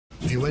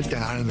He went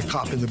down, and the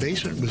cop in the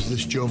basement was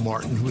this Joe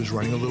Martin, who was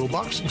running a little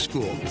boxing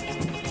school.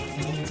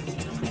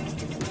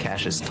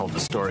 Cassius told the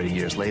story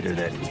years later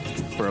that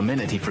for a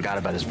minute he forgot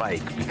about his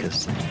bike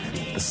because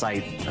the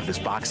sight of this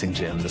boxing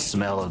gym, the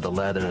smell of the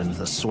leather and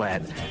the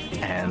sweat,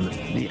 and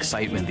the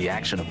excitement, the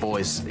action of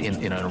boys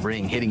in a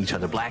ring hitting each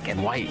other black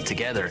and white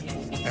together.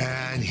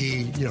 And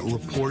he,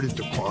 reported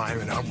the crime,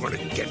 and I'm going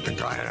to get the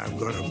guy, and I'm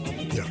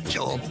going to,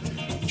 kill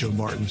him. Joe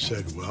Martin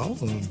said, well,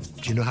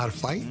 do you know how to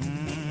fight?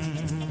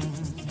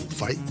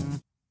 Fight.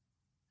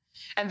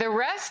 And the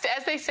rest,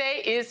 as they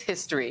say, is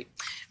history.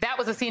 That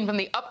was a scene from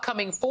the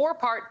upcoming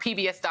 4-part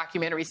PBS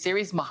documentary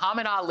series,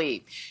 Muhammad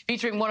Ali,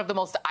 featuring one of the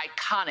most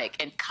iconic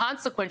and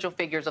consequential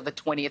figures of the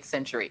 20th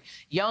century,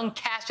 young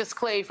Cassius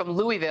Clay from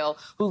Louisville,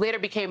 who later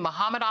became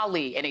Muhammad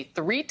Ali, and a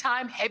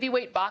 3-time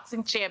heavyweight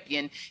boxing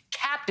champion,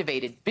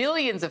 captivated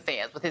billions of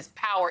fans with his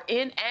power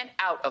in and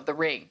out of the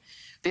ring.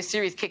 This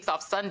series kicks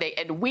off Sunday,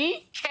 and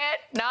we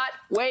cannot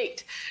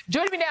wait.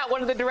 Joining me now,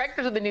 one of the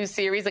directors of the new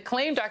series,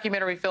 acclaimed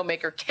documentary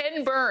filmmaker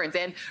Ken Burns,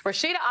 and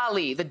Rasheda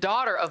Ali, the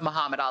daughter of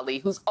Muhammad Ali,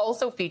 who's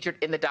also featured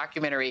in the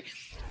documentary.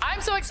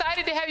 I'm so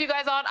excited to have you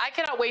guys on. I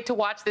cannot wait to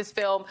watch this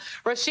film.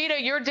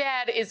 Rasheda, your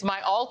dad is my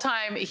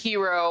all-time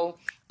hero.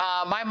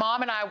 My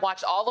mom and I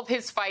watched all of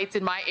his fights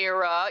in my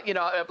era. I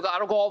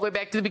don't go all the way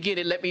back to the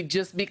beginning. Let me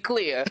just be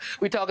clear.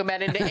 We're talking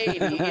about in the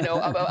 80s,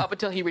 up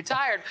until he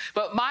retired.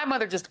 But my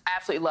mother just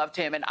absolutely loved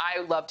him, and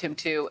I loved him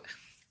too.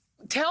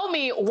 Tell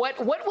me, what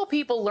will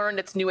people learn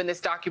that's new in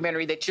this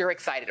documentary that you're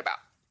excited about?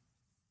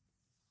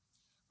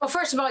 Well,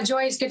 first of all,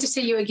 Joy, it's good to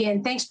see you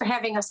again. Thanks for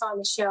having us on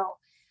the show.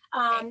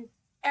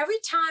 Every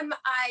time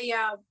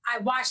I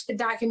watch the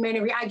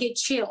documentary, I get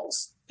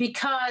chills,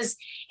 because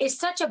it's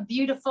such a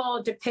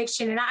beautiful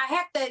depiction. And I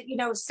have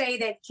to, say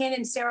that Ken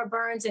and Sarah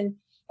Burns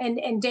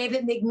and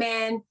David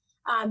McMahon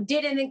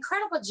did an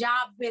incredible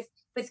job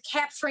with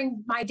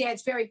capturing my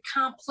dad's very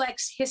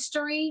complex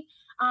history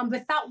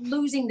without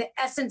losing the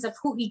essence of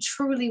who he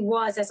truly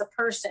was as a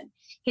person.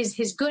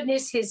 His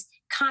goodness, his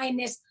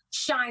kindness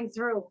shine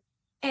through.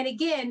 And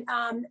again,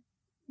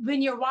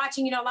 when you're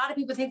watching, a lot of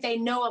people think they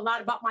know a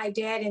lot about my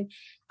dad. And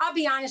I'll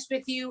be honest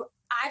with you,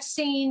 I've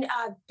seen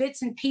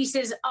bits and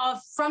pieces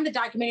from the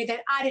documentary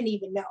that I didn't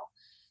even know.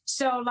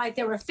 So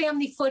there were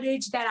family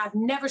footage that I've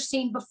never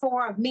seen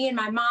before of me and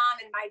my mom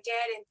and my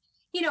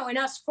dad and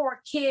us 4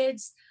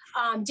 kids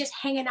just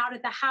hanging out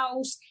at the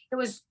house.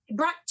 It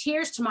brought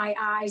tears to my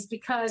eyes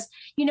because,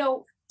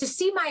 to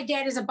see my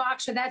dad as a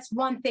boxer, that's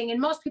one thing. And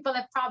most people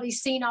have probably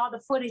seen all the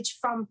footage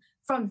from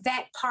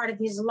that part of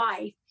his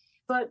life.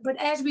 But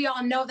as we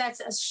all know,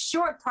 that's a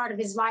short part of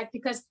his life,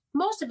 because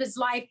most of his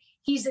life,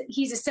 he's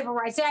a civil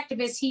rights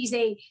activist. He's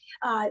a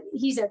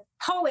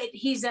poet.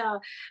 He's a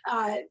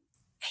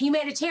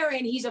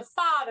humanitarian. He's a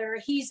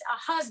father. He's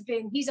a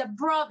husband. He's a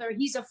brother.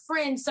 He's a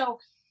friend. So,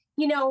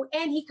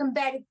 and he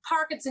combated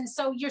Parkinson's.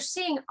 So you're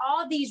seeing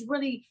all these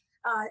really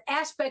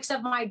aspects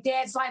of my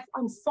dad's life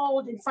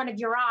unfold in front of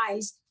your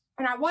eyes.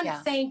 And I want to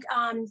thank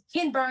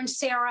Ken Burns,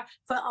 Sarah,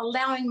 for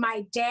allowing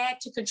my dad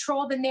to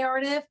control the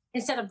narrative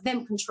instead of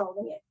them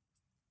controlling it.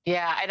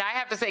 Yeah, and I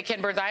have to say,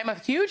 Ken Burns, I am a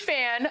huge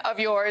fan of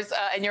yours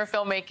and your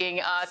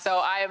filmmaking, so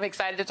I am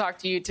excited to talk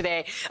to you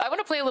today. I want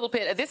to play a little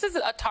bit. This is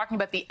talking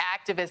about the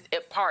activist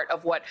part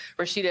of what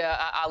Rasheda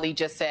Ali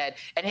just said,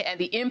 and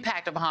the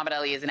impact of Muhammad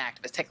Ali as an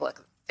activist. Take a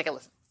look. Take a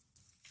listen.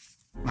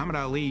 Muhammad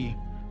Ali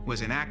was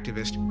an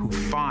activist who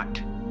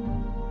fought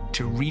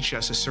to reach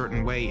us a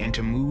certain way and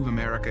to move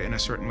America in a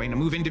certain way, and to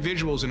move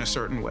individuals in a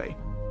certain way.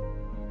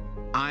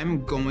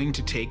 I'm going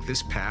to take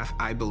this path.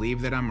 I believe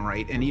that I'm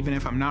right, and even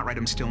if I'm not right,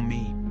 I'm still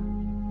me.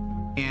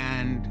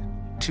 And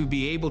to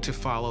be able to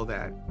follow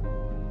that,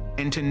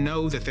 and to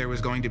know that there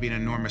was going to be an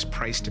enormous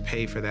price to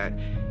pay for that,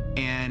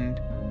 and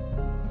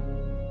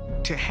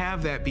to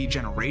have that be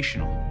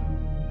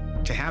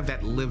generational, to have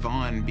that live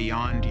on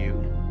beyond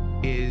you,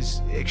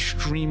 is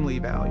extremely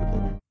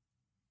valuable.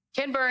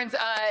 Ken Burns,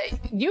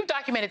 you've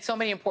documented so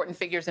many important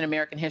figures in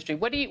American history.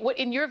 What,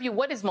 in your view,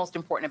 what is most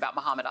important about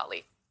Muhammad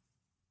Ali?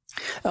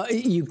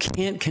 You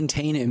can't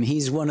contain him.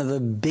 He's one of the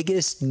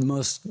biggest,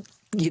 most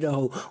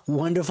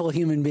wonderful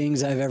human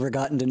beings I've ever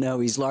gotten to know.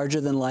 He's larger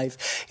than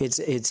life. It's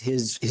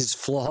his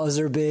flaws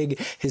are big.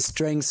 His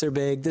strengths are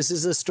big. This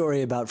is a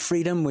story about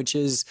freedom, which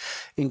is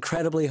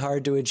incredibly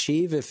hard to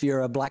achieve if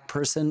you're a black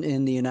person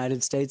in the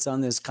United States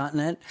on this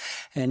continent,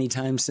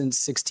 anytime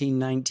since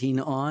 1619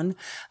 on.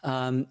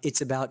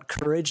 It's about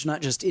courage, not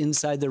just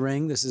inside the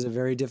ring. This is a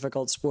very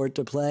difficult sport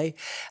to play,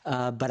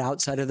 but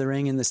outside of the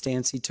ring in the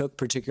stance he took,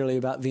 particularly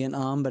about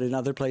Vietnam, but in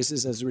other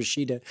places, as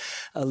Rasheda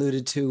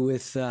alluded to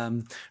with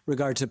regard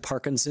regard to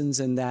Parkinson's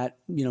and that,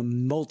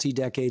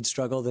 multi-decade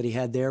struggle that he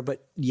had there,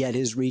 but yet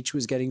his reach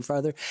was getting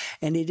farther.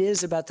 And it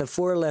is about the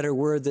four-letter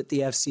word that the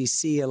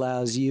FCC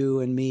allows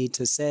you and me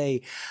to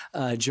say,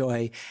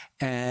 Joy,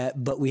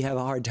 but we have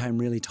a hard time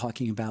really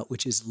talking about,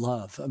 which is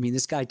love. I mean,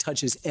 this guy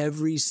touches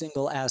every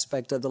single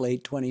aspect of the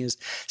late 20th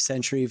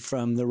century,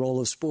 from the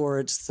role of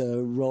sports,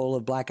 the role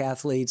of black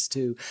athletes,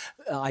 to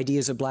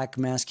ideas of black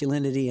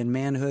masculinity and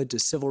manhood, to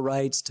civil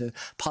rights, to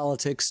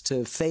politics,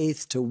 to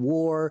faith, to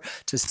war,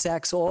 to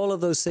sex. All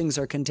of those things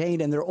are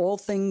contained, and they're all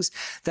things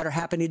that are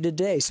happening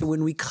today. So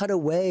when we cut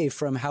away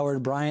from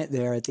Howard Bryant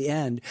there at the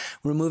end,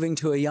 we're moving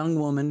to a young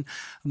woman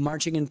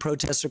marching in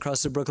protest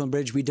across the Brooklyn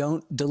Bridge. We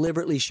don't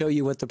deliberately show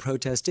you what the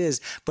protest is,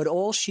 but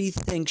all she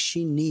thinks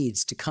she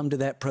needs to come to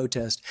that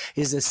protest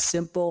is a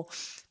simple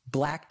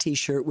black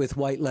T-shirt with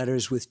white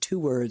letters with two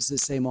words that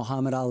say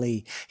Muhammad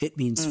Ali. It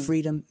means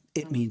freedom.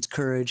 It means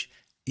courage.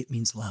 It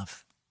means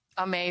love.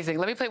 Amazing.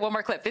 Let me play one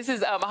more clip. This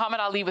is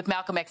Muhammad Ali with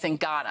Malcolm X in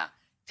Ghana.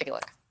 Take a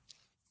look.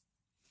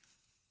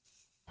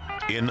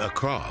 In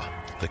Accra,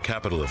 the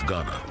capital of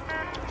Ghana,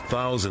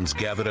 thousands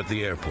gathered at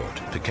the airport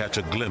to catch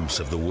a glimpse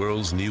of the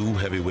world's new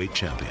heavyweight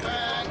champion.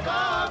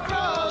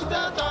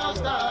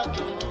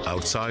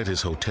 Outside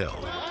his hotel,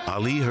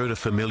 Ali heard a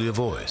familiar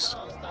voice.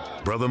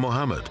 Brother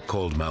Muhammad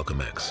called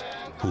Malcolm X,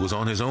 who was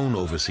on his own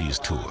overseas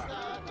tour.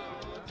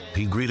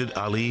 He greeted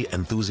Ali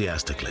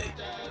enthusiastically.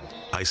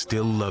 "I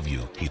still love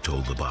you," he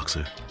told the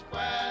boxer.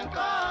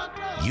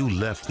 "You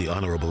left the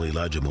Honorable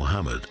Elijah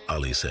Muhammad,"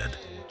 Ali said.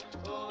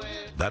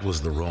 "That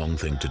was the wrong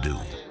thing to do."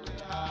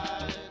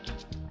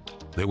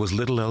 There was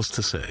little else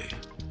to say.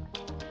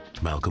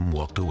 Malcolm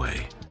walked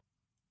away.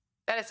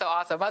 That is so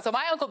awesome. So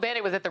my Uncle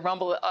Bennett was at the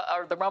Rumble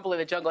in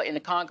the Jungle in the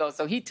Congo.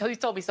 So he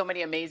told me so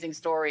many amazing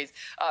stories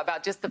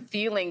about just the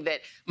feeling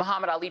that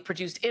Muhammad Ali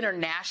produced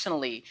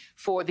internationally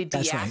for the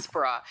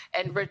diaspora.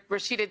 Right. And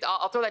Rasheda,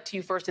 I'll throw that to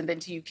you first and then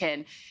to you,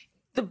 Ken.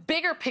 The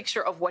bigger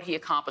picture of what he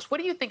accomplished, what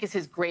do you think is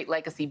his great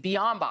legacy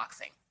beyond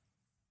boxing?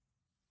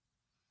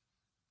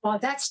 Well,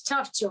 that's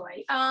tough,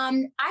 Joy.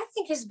 I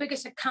think his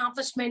biggest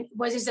accomplishment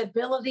was his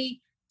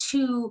ability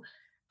to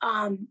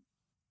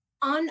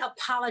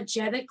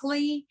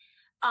unapologetically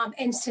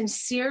and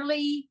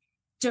sincerely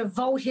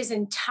devote his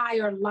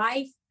entire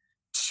life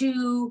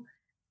to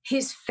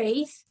his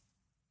faith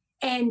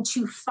and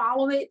to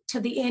follow it to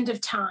the end of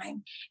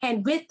time.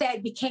 And with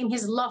that became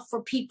his love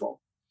for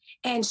people,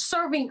 and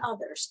serving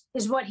others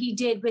is what he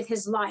did with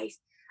his life.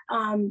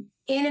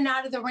 In and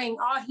out of the ring,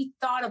 all he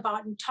thought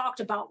about and talked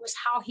about was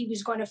how he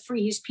was going to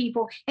free his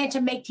people and to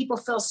make people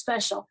feel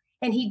special.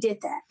 And he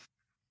did that.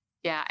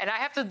 Yeah, and I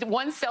have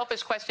one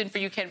selfish question for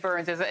you, Ken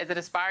Burns, as an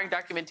aspiring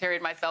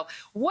documentarian myself.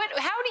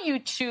 How do you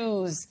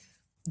choose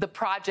the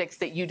projects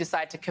that you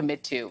decide to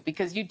commit to?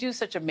 Because you do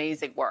such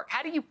amazing work.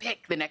 How do you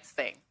pick the next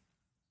thing?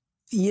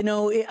 You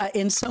know,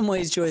 in some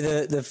ways, Joy,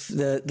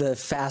 the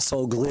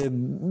facile, glib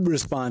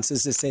response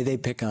is to say they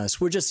pick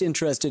us. We're just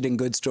interested in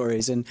good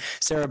stories. And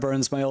Sarah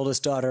Burns, my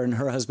oldest daughter, and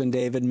her husband,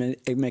 David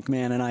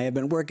McMahon, and I have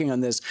been working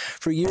on this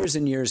for years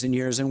and years and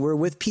years. And we're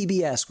with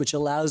PBS, which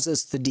allows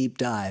us the deep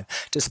dive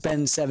to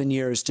spend 7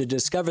 years to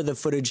discover the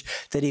footage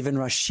that even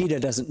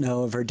Rasheda doesn't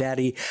know of her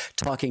daddy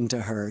talking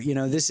to her. You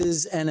know, this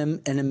is an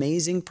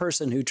amazing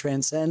person who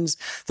transcends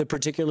the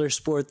particular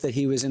sport that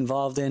he was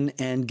involved in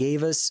and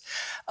gave us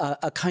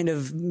a kind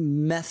of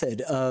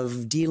method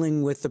of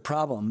dealing with the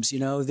problems. You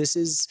know,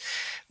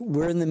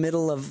 we're in the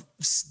middle of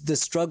the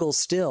struggle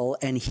still,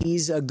 and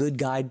he's a good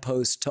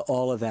guidepost to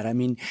all of that. I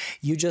mean,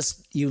 you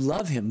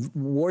love him,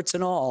 warts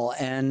and all,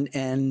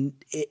 and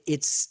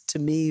it's, to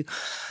me,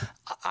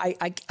 I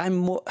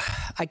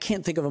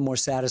can't think of a more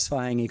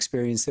satisfying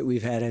experience that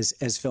we've had as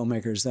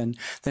filmmakers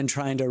than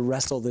trying to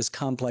wrestle this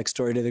complex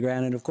story to the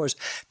ground. And of course,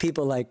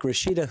 people like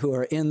Rasheda, who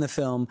are in the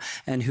film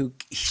and who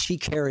she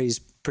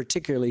carries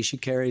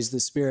the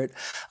spirit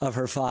of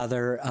her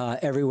father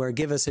everywhere.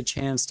 Give us a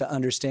chance to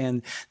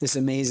understand this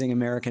amazing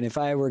American. If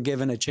I were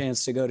given a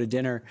chance to go to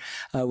dinner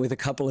with a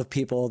couple of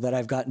people that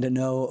I've gotten to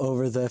know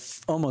over the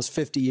almost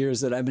 50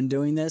 years that I've been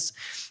doing this,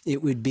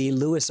 it would be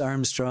Louis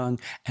Armstrong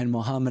and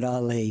Muhammad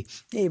Ali.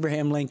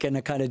 Abraham Lincoln,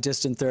 a kind of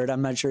distant third.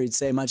 I'm not sure he'd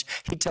say much.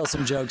 He'd tell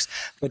some jokes.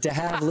 But to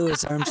have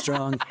Louis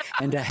Armstrong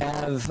and to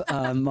have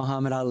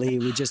Muhammad Ali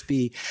would just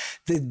be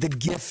the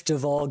gift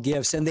of all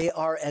gifts. And they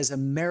are as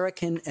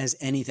American as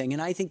anything.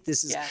 And I think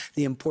this is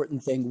the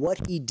important thing.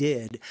 What he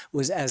did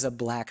was as a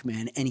black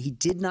man, and he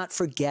did not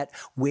forget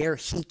where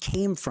he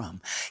came from.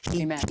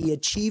 He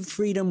achieved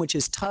freedom, which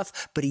is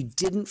tough, but he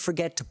didn't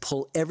forget to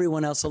pull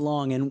everyone else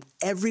along. And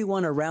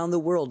everyone around the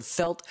world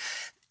felt,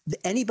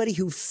 anybody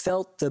who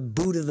felt the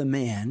boot of the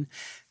man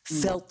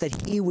felt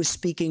that he was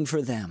speaking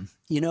for them,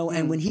 you know.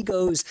 And when he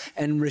goes,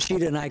 and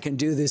Rasheda and I can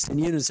do this in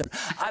unison,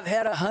 I've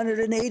had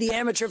 180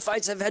 amateur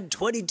fights, I've had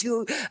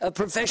 22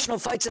 professional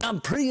fights, and I'm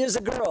pretty as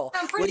a girl.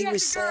 What he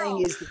was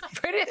saying is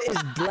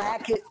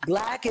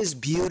black is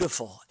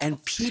beautiful,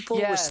 and people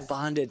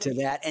responded to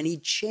that, and he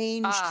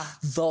changed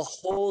the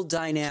whole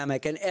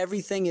dynamic, and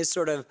everything is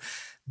sort of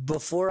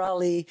before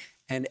Ali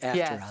and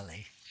after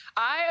Ali.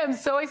 I am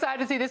so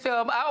excited to see this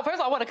film. First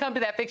of all, I want to come to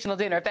that fictional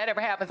dinner. If that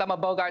ever happens, I'm going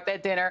to bogart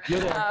that dinner. You're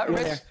there. You're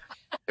there.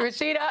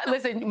 Rasheda,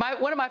 listen,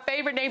 one of my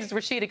favorite names is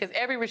Rasheda because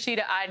every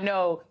Rasheda I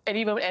know, and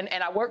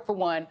I work for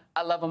one,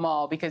 I love them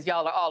all because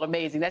y'all are all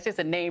amazing. That's just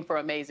a name for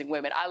amazing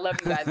women. I love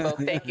you guys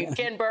both. Thank you.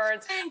 Ken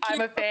Burns,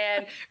 I'm a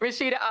fan.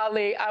 Rasheda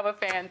Ali, I'm a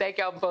fan. Thank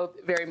y'all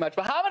both very much.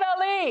 Muhammad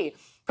Ali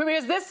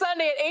premieres this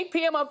Sunday at 8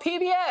 p.m. on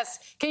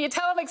PBS. Can you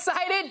tell I'm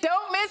excited?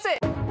 Don't miss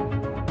it.